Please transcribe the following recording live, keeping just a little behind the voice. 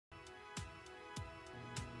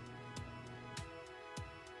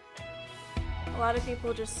lot of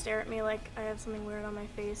people just stare at me like I have something weird on my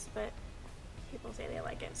face, but people say they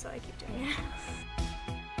like it, so I keep doing it.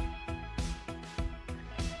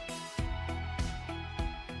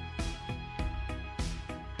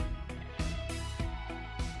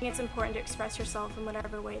 It's important to express yourself in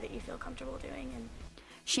whatever way that you feel comfortable doing. And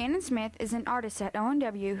Shannon Smith is an artist at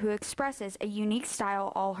ONW who expresses a unique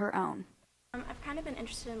style all her own. I've kind of been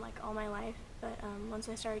interested in like all my life, but once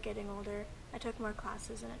I started getting older, I took more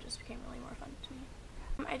classes and it just became really more fun to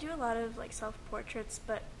me. I do a lot of like self-portraits,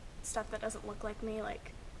 but stuff that doesn't look like me,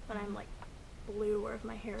 like when I'm like blue or if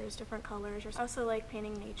my hair is different colors. Or I also like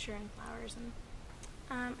painting nature and flowers, and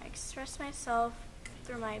I express myself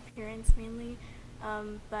through my appearance mainly,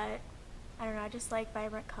 but I don't know, I just like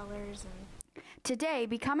vibrant colors. And today,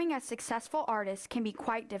 becoming a successful artist can be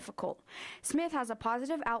quite difficult. Smith has a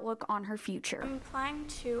positive outlook on her future. I'm applying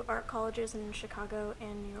to art colleges in Chicago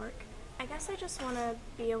and New York. I guess I just want to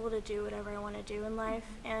be able to do whatever I want to do in life,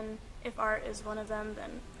 and if art is one of them,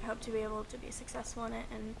 then I hope to be able to be successful in it.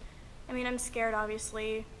 And I mean, I'm scared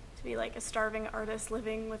obviously to be like a starving artist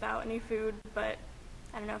living without any food, but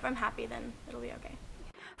I don't know, if I'm happy then it'll be okay.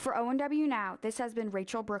 For ONW Now, this has been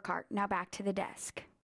Rachel Brookhart. Now back to the desk.